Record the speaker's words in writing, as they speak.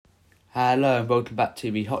Hello and welcome back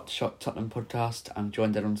to the Hot Shot Tottenham podcast. I'm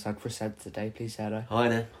joined alongside Chris Ed today. Please say hello. Hi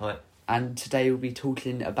there, hi. And today we'll be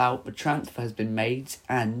talking about the transfer has been made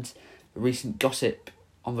and recent gossip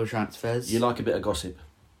on the transfers. You like a bit of gossip?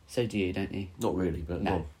 So do you, don't you? Not really, but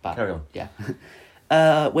No, well, but carry on. Yeah.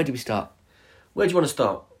 Where do we start? Where do you want to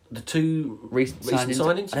start? The two Recent signings?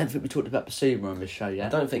 signings? I don't think we talked about Basuma on this show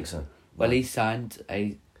yet. I don't think so. Well, No. he signed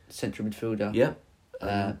a central midfielder Yeah.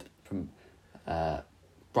 from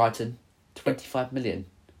Brighton, 25 million.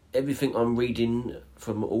 Everything I'm reading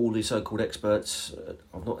from all the so-called experts,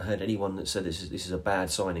 I've not heard anyone that said this is a bad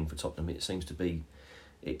signing for Tottenham. It seems to be,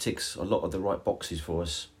 it ticks a lot of the right boxes for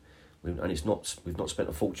us, we've not spent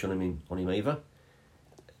a fortune on him either.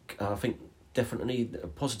 I think definitely a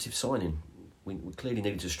positive signing. We clearly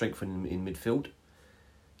needed to strengthen in midfield,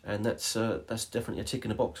 and that's definitely a tick in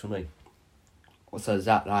the box for me. So is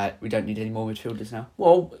that like we don't need any more midfielders now?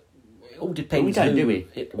 Well, it all depends. We don't, do we?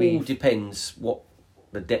 It all depends what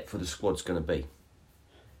the depth of the squad's going to be.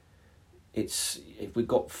 If we've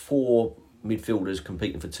got four midfielders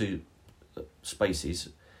competing for two spaces,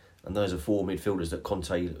 and those are four midfielders that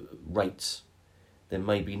Conte rates, then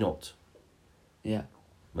maybe not. Yeah.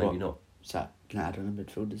 Maybe not. So can I add on the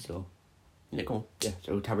midfielders or? Yeah, go on. Yeah,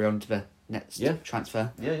 so we'll carry on to the next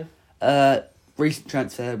transfer. Yeah. Recent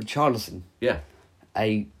transfer with Richarlison. Yeah.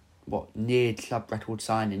 A near club record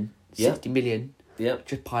signing, Yeah. 60 million. Yeah.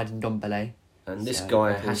 Just paid in Ndombele. And this So, guy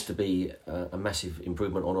obvious. has to be a massive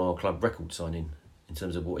improvement on our club record signing in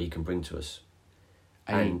terms of what he can bring to us.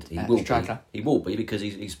 And he will striker. be. He will be because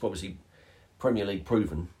he's obviously Premier League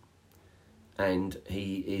proven, and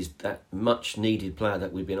he is that much needed player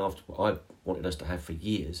that we've been after. I've wanted us to have for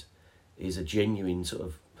years, is a genuine sort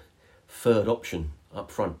of third option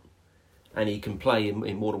up front, and he can play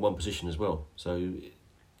in more than one position as well. So,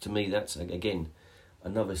 to me, that's again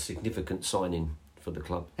another significant signing for the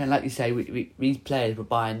club. And like you say, we these players we're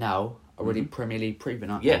buying now are already Premier League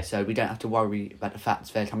proven, aren't Yeah. they? So we don't have to worry about the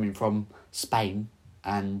fact they're coming from Spain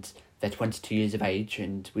and they're 22 years of age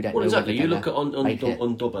and we don't Well, know exactly. whether You they're look at make it.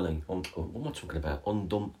 Ndombele. What am I talking about?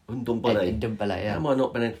 Ndombele. Ndombele, yeah. How am I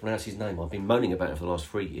not been able to pronounce his name? I've been moaning about it for the last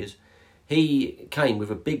 3 years. He came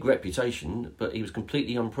with a big reputation, but he was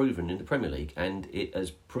completely unproven in the Premier League, and it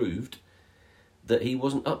has proved that he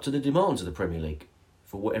wasn't up to the demands of the Premier League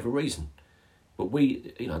for whatever reason. But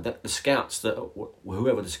the scouts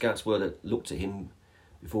whoever the scouts were that looked at him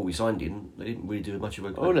before we signed him, they didn't really do much of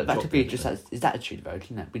a Oh, look, that job could be did just they? his attitude, though,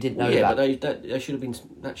 didn't it? We didn't know Yeah, that. but that should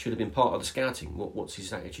have been part of the scouting. What's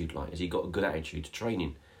his attitude like? Has he got a good attitude to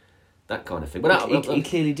training? That kind of thing. But He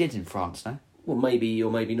clearly did in France, no? well, maybe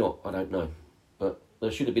or maybe not. I don't know. But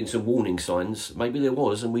there should have been some warning signs. Maybe there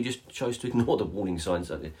was, and we just chose to ignore the warning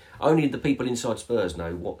signs. Only the people inside Spurs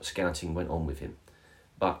know what scouting went on with him.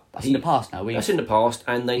 But That's in the past now. That's in the past,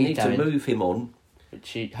 and they he's need to going. move him on Which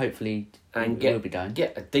he hopefully and will be done.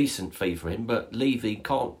 get a decent fee for him. But Levy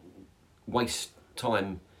can't waste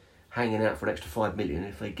time hanging out for an extra 5 million.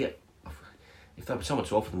 If there was someone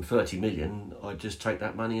to offer them 30 million, I'd just take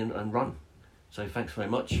that money and run. So thanks very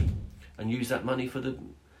much, and use that money for the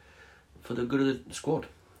good of the squad.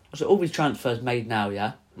 So all these transfers made now,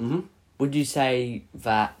 yeah? Mm-hmm. Would you say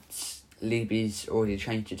that Levy's already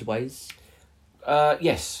changed his ways?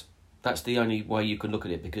 Yes, that's the only way you can look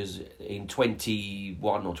at it, because in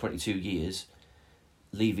 21 or 22 years,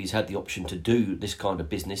 Levy's had the option to do this kind of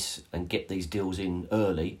business and get these deals in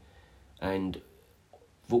early, and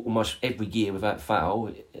for almost every year without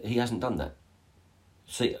fail, he hasn't done that.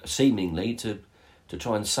 Seemingly to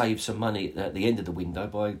try and save some money at the end of the window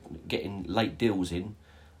by getting late deals in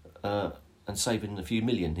and saving a few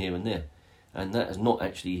million here and there. And that has not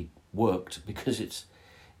actually worked, because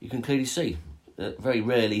you can clearly see that very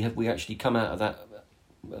rarely have we actually come out of that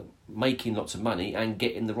making lots of money and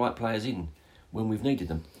getting the right players in when we've needed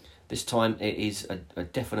them. This time it is a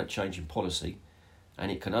definite change in policy, and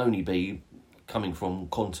it can only be coming from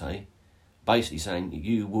Conte, basically saying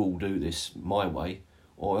you will do this my way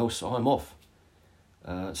or else I'm off.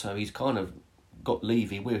 So he's kind of got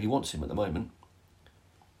Levy where he wants him at the moment,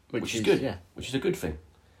 which is good. Yeah. Which is a good thing.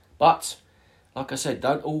 But like I said,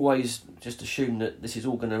 don't always just assume that this is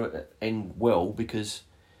all going to end well, because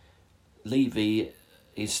Levy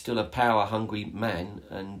is still a power-hungry man,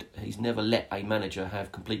 and he's never let a manager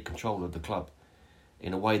have complete control of the club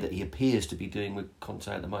in a way that he appears to be doing with Conte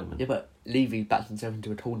at the moment. Yeah, but Levy backs himself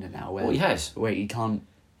into a corner now where Well, he has. where he can't.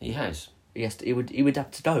 He has. He would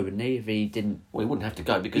have to go, wouldn't he, if he didn't? Well, he wouldn't have to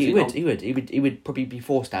go because He would probably be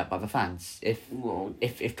forced out by the fans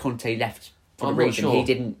if Conte left for the I'm not reason sure. he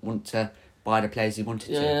didn't want to buy the players he wanted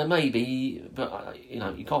to. Yeah, maybe, but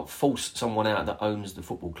you can't force someone out that owns the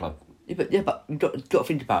football club. But you've got to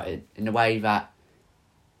think about it in a way that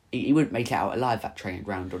he wouldn't make it out alive at training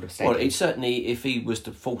ground or the stadium. Well, it's certainly, if he was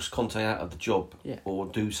to force Conte out of the job Yeah. or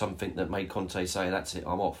do something that made Conte say, that's it,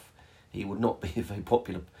 I'm off, he would not be a very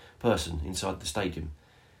popular person inside the stadium.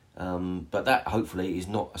 But that hopefully is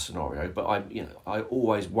not a scenario. But I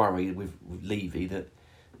always worry with Levy that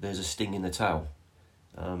there's a sting in the tail.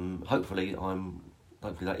 Hopefully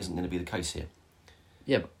that isn't going to be the case here.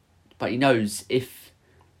 Yeah, but he knows if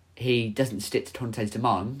he doesn't stick to Conte's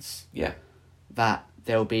demands, Yeah. that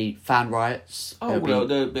there'll be fan riots. There'll be a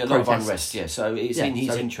lot of protests. unrest. Yeah, so it's in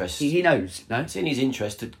his interest. He knows, no? It's in his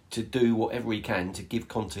interest to do whatever he can to give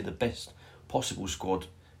Conte the best possible squad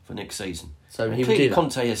for next season. So and he would clearly do that.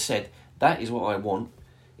 Conte has said, that is what I want.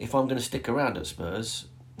 If I'm going to stick around at Spurs,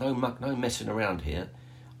 no messing around here.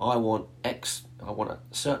 I want a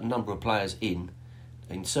certain number of players in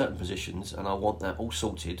certain positions, and I want that all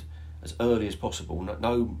sorted as early as possible.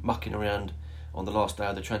 No mucking around on the last day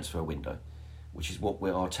of the transfer window, which is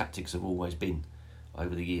where our tactics have always been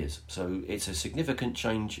over the years. So it's a significant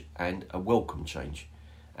change and a welcome change,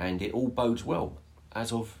 and it all bodes well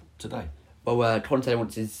as of today. Well, Conte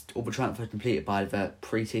wants all the transfers completed by the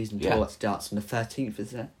pre-season tour that starts on the 13th,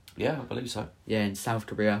 isn't it? Yeah, I believe so. Yeah, in South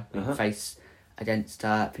Korea. We face against,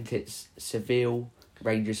 I think it's Seville,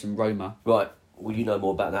 Rangers and Roma. Right, well, you know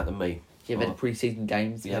more about that than me. Yeah, they're the pre-season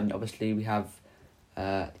games. Yeah. And obviously we have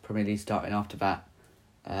the Premier League starting after that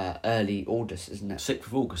early August, isn't it? 6th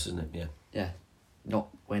of August, isn't it? Yeah. Yeah, not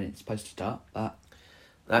when it's supposed to start, but...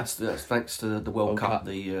 That's thanks to the World Cup, Cup.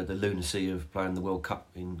 the lunacy of playing the World Cup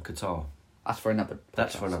in Qatar. That's for another podcast.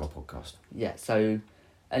 That's for another podcast. Yeah, so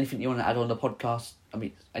anything you want to add on the podcast? I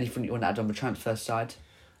mean, anything you want to add on the transfer side?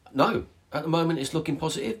 No, at the moment it's looking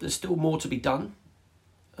positive. There's still more to be done,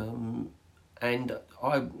 and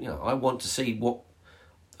I want to see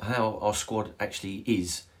how our squad actually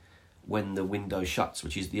is when the window shuts,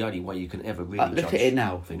 which is the only way you can ever really Look judge at it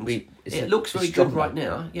now. things. It It looks very good right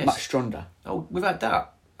now. Yes, Much stronger. Oh, without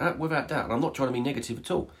doubt. Without doubt. And I'm not trying to be negative at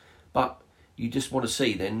all. But you just want to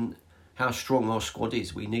see then how strong our squad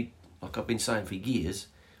is. We need, like I've been saying for years,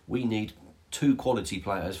 we need 2 quality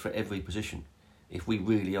players for every position if we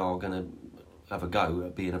really are going to have a go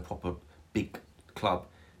at being a proper big club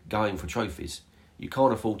going for trophies. You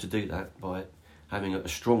can't afford to do that by having a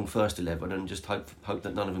strong first 11 and just hope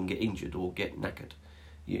that none of them get injured or get knackered.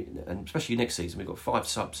 And especially next season, we've got 5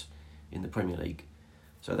 subs in the Premier League.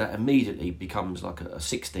 So that immediately becomes like a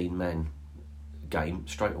 16-man game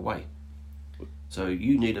straight away. So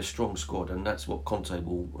you need a strong squad, and that's what Conte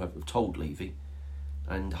will have told Levy,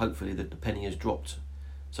 and hopefully that the penny has dropped.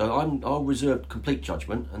 So I'll reserve complete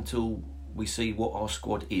judgment until we see what our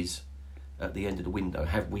squad is at the end of the window.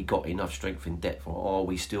 Have we got enough strength in depth, or are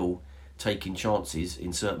we still taking chances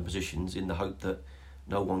in certain positions in the hope that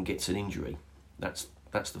no one gets an injury? That's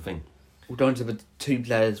the thing. We'll go on to the 2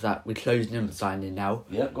 players that we're closing in on signing now.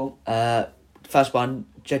 Yeah, go on. First one,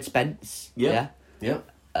 Jed Spence. Yeah.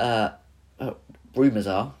 Rumours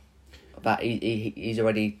are that he's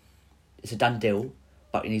already... It's a done deal,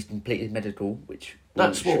 but he needs to complete his medical, which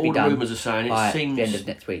That's what all the rumours are saying. It seems the end of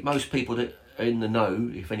next week. Most people that are in the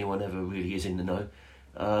know, if anyone ever really is in the know,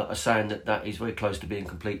 are saying that is very close to being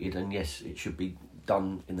completed, and yes, it should be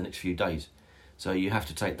done in the next few days. So you have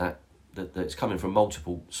to take that it's coming from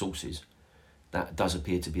multiple sources. That does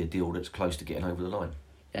appear to be a deal that's close to getting over the line.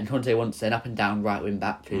 And Conte wants an up-and-down right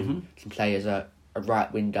wing-back who can play as a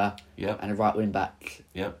right winger and a right wing-back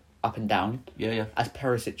up and down. Yeah. As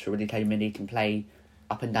Perisic already came in, he can play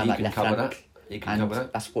up and down He like can left cover flank. that. He can cover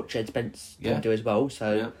that. That's what Jed Spence can do as well.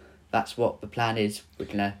 So that's what the plan is. We're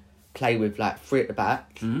going to play with like 3 at the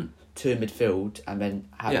back, 2 in midfield, and then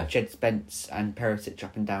have Jed Spence and Perisic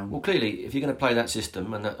up and down. Well, clearly, if you're going to play that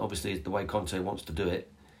system, and that obviously is the way Conte wants to do it,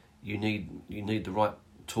 you need the right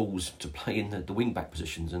tools to play in the wing-back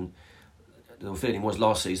positions. And the feeling was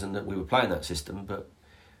last season that we were playing that system, but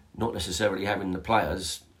not necessarily having the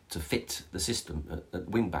players to fit the system at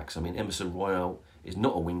wing-backs. I mean, Emerson Royal is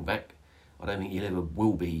not a wing-back. I don't think he ever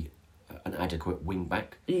will be an adequate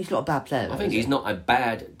wing-back. He's not a bad player, though, I think he's not a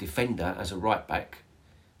bad defender as a right-back.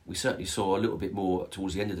 We certainly saw a little bit more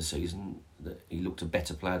towards the end of the season that he looked a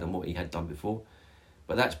better player than what he had done before.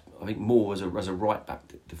 But that's, I think, more as a right-back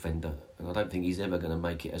defender, and I don't think he's ever going to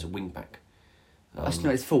make it as a wing-back. That's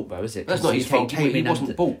not his fault, though, is it? That's not his fault. He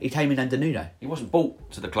wasn't bought. He came in under Nuno. He wasn't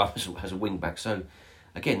bought to the club as a wing-back. So,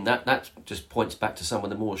 again, that just points back to some of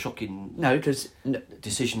the more shocking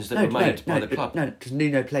decisions that were made by the club. No, because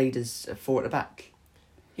Nuno played as a 4 at the back.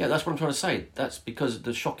 Yeah, that's what I'm trying to say. That's because of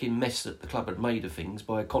the shocking mess that the club had made of things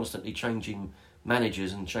by constantly changing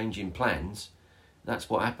managers and changing plans. That's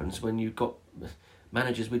what happens when you've got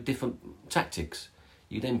managers with different tactics.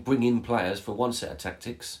 You then bring in players for one set of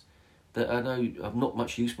tactics that are not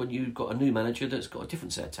much use when you've got a new manager that's got a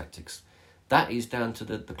different set of tactics. That is down to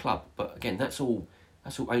the club. But again, that's all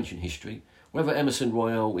ancient history. Whether Emerson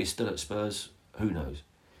Royal is still at Spurs, who knows?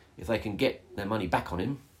 If they can get their money back on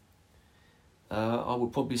him, I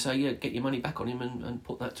would probably say, get your money back on him and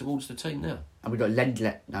put that towards the team now. And we've got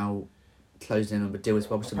Lenglet now closing in on the deal as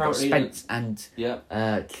well. So we've got Spence and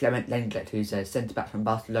Clement Lenglet, who's a centre-back from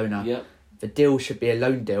Barcelona. Yeah. The deal should be a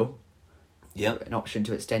loan deal. Yeah. An option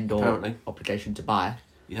to extend or obligation to buy.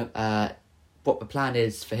 Yeah. What the plan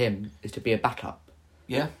is for him is to be a backup.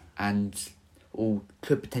 Yeah. And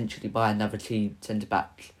could potentially buy another team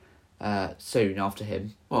centre-back soon after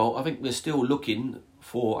him. Well, I think we're still looking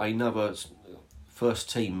for another first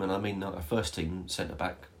team, and I mean a first team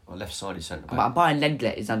centre-back, or left-sided centre-back. But buying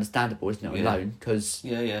Lenglet is understandable, isn't it, on loan? Because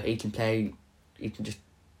he can play, he can just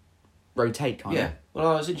rotate, can't he? Well,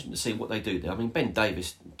 I was interested to see what they do there. I mean, Ben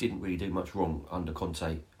Davies didn't really do much wrong under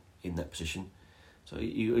Conte in that position. So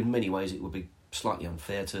in many ways it would be slightly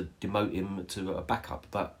unfair to demote him to a backup,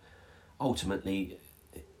 but ultimately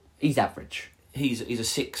he's average. He's a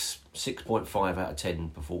 6.5 out of 10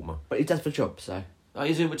 performer. But he does the job, so...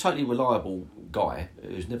 He's a totally reliable guy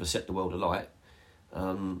who's never set the world alight.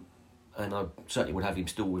 And I certainly would have him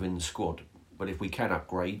still within the squad. But if we can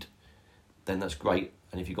upgrade, then that's great.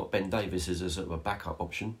 And if you've got Ben Davies as a sort of a backup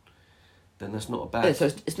option, then that's not a bad... Yeah, so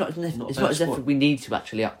it's not as if we need to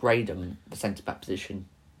actually upgrade him, the centre-back position.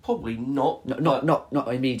 Probably not.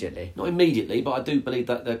 Not immediately. Not immediately, but I do believe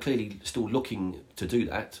that they're clearly still looking to do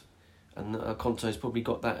that. And Conte's probably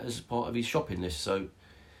got that as part of his shopping list. So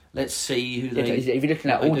let's see who they... If you're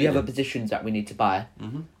looking at all the other positions that we need to buy,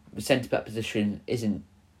 the centre-back position isn't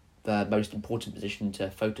the most important position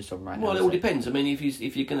to focus on right now. Well, it all depends. I mean, if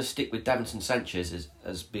you're going to stick with Davinson Sanchez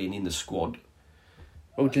as being in the squad...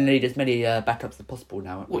 Well, you need as many backups as possible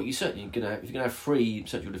now. Well, you're certainly going to... If you're going to have 3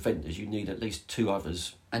 central defenders, you need at least 2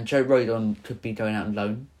 others. And Joe Rodon could be going out on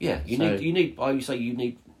loan. Yeah, you need. I would say you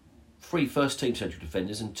need 3 first-team central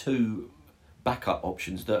defenders and 2 backup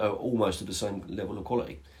options that are almost of the same level of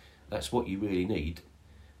quality. That's what you really need.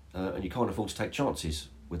 And you can't afford to take chances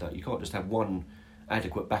with that. You can't just have one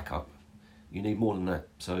adequate backup. You need more than that.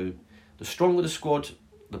 So the stronger the squad,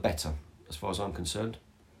 the better, as far as I'm concerned.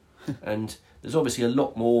 And there's obviously a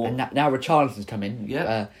lot more... And now Richarlison's come in.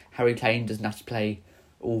 Yeah. Harry Kane doesn't have to play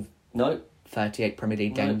all 38 Premier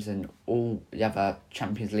League games and all the other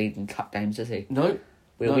Champions League and Cup games, does he? No.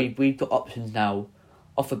 We've got options now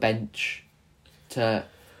off a bench to...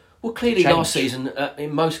 Well, clearly last season,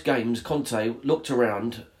 in most games, Conte looked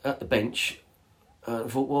around at the bench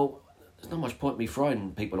and thought, well, there's not much point me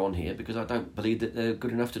throwing people on here because I don't believe that they're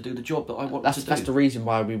good enough to do the job that I want them to do. That's the reason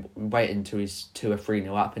why we waited until he's 2 or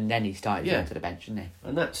 3-0 up and then he started going to the bench, didn't he?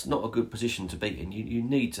 And that's not a good position to be in. You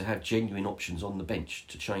need to have genuine options on the bench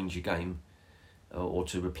to change your game or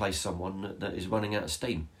to replace someone that is running out of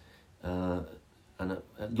steam. And at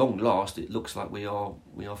long last, it looks like we are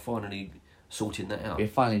finally sorting that out. We're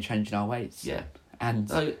finally changing our ways. Yeah. And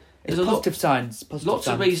there's positive signs. Lots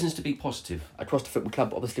of reasons to be positive. Across the football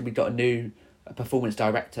club, obviously, we got a new performance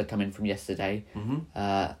director coming from yesterday.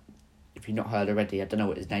 Mm-hmm. If you've not heard already, I don't know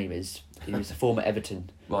what his name is. He was a former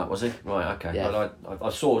Everton. Right, was he? Right, okay. Yeah. Well, I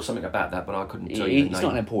saw something about that, but I couldn't tell you the name. It's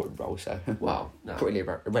not an important role, so... Well, no. Pretty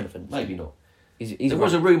irrelevant. Maybe not. There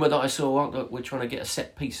was a rumour that I saw that we're trying to get a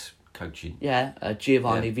set-piece coaching. Yeah,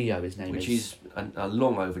 Giovanni Vio, his name is. Which is a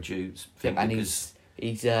long overdue thing. And he's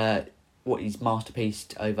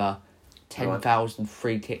masterpieced over 10,000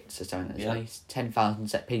 free kicks or something. Yeah. 10,000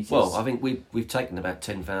 set pieces. Well, I think we've taken about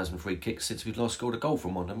 10,000 free kicks since we've last scored a goal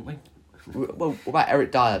from one, haven't we? Well, what about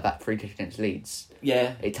Eric Dyer, that free kick against Leeds?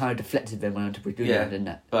 Yeah. It kind of deflected them onto Brigulian, didn't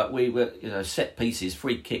it? But we were, set pieces,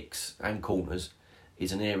 free kicks and corners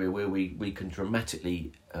is an area where we can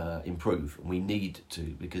dramatically improve, and we need to,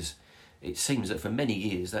 because it seems that for many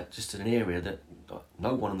years that's just an area that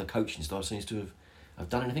no one on the coaching staff seems to have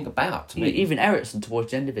done anything about. To me, even Ericsson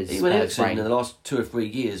towards the end of his even Ericsson in the last 2 or 3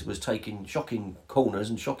 years was taking shocking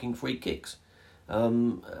corners and shocking free kicks,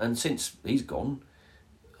 and since he's gone,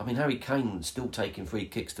 I mean, Harry Kane still taking free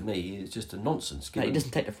kicks to me is just a nonsense. No, he doesn't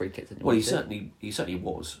take the free kicks anymore. Well, he certainly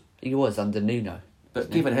was. He was under Nuno. But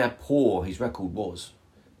given how poor his record was,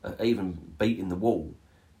 even beating the wall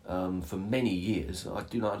for many years, I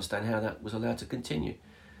do not understand how that was allowed to continue.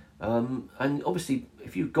 And obviously,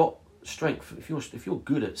 if you've got strength, if you're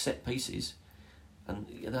good at set pieces, and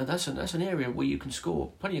that's an area where you can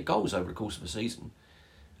score plenty of goals over the course of a season,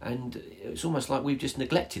 and it's almost like we've just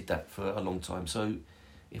neglected that for a long time. So,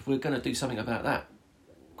 if we're going to do something about that,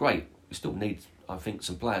 great. We still need, I think,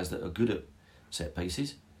 some players that are good at set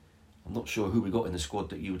pieces. I'm not sure who we got in the squad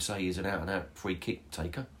that you would say is an out-and-out free kick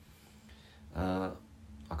taker. I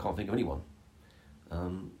can't think of anyone.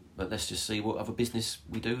 But let's just see what other business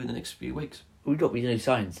we do in the next few weeks. We've got new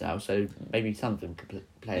signs now, so maybe some of them could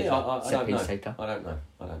play as a set-piece taker. I don't know.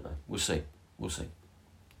 We'll see.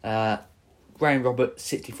 Graham Roberts,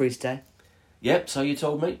 63 today. Yep, so you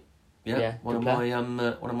told me. Yeah, one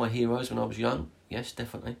of my heroes when I was young. Yes,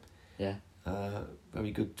 definitely. Yeah.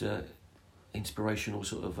 Very good, inspirational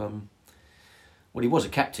sort of. Well, he was a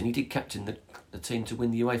captain. He did captain the team to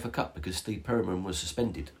win the UEFA Cup because Steve Perryman was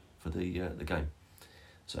suspended for the game.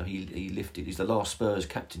 So he lifted. He's the last Spurs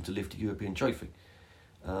captain to lift a European trophy,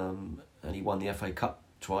 and he won the FA Cup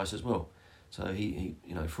twice as well. So he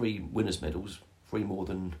 3 winners' medals, 3 more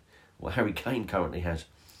than what Harry Kane currently has.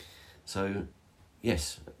 So,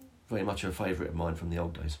 yes, very much a favourite of mine from the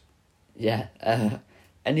old days. Yeah.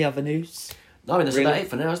 Any other news? No, I mean, that's about it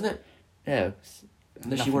for now, isn't it? Yeah.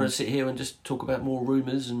 Unless you want to sit here and just talk about more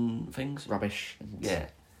rumours and things. Rubbish. Yeah.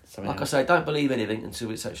 Like I say, don't believe anything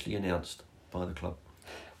until it's actually announced by the club.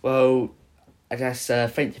 Well, I guess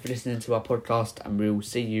thank you for listening to our podcast, and we'll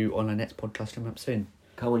see you on our next podcast coming up soon.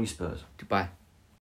 Come on, you Spurs. Goodbye.